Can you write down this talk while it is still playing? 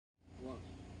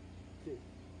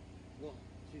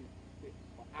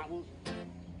was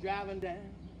driving down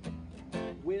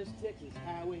West Texas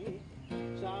Highway,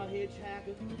 saw a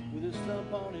hitchhiker with his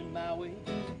thumb on in my way.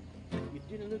 It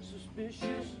didn't look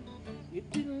suspicious, it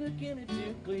didn't look any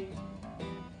too clean.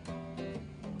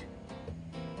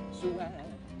 So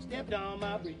I stepped on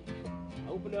my brake,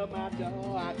 opened up my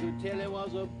door. I could tell it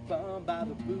was a bum by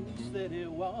the boots that he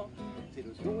wore. Said it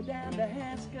was going down to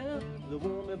Haskell, the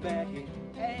woman back in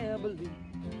Abilene.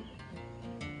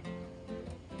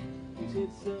 He said,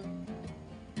 son,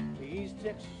 East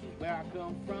Texas is where I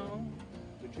come from.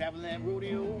 Been traveling that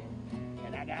rodeo,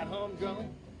 and I got humdrum.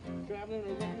 Traveling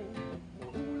around a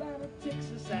whole lot of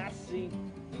Texas I see.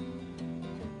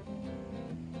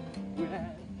 Well,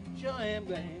 I sure am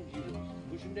glad you was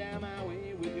pushing down my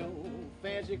way with your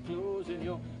fancy clothes and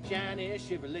your shiny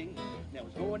Chevrolet. Now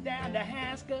it's going down to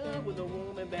Haskell with a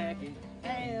woman back in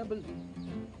Abilene.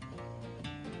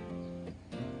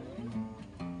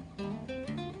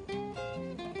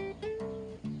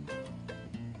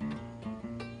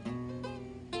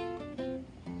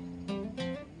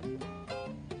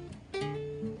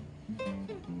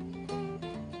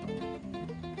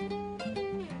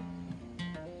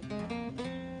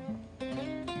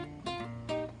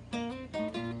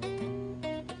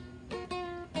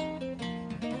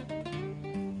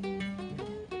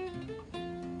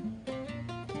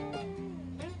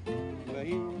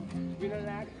 Feeling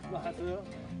like myself,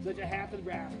 such a happy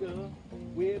rascal.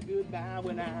 Waved goodbye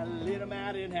when I lit him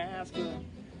out in Haskell.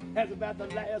 That's about the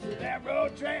last of that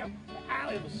road tramp I'll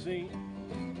ever see.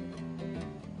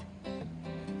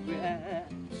 But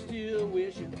I'm still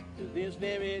wishing to this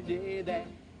very day that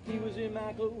he was in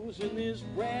my clothes in this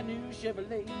brand new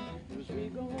Chevrolet. It was me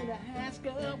going to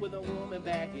Haskell with a woman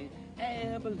back in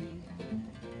Abilene.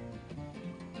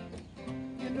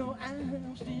 You know,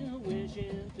 I'm still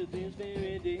wishing to this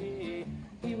very day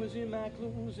he was in my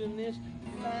clothes in this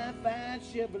fine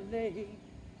Chevrolet.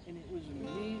 And it was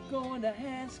me going to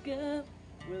Haskell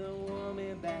with a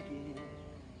woman back in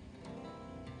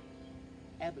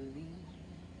Abilene.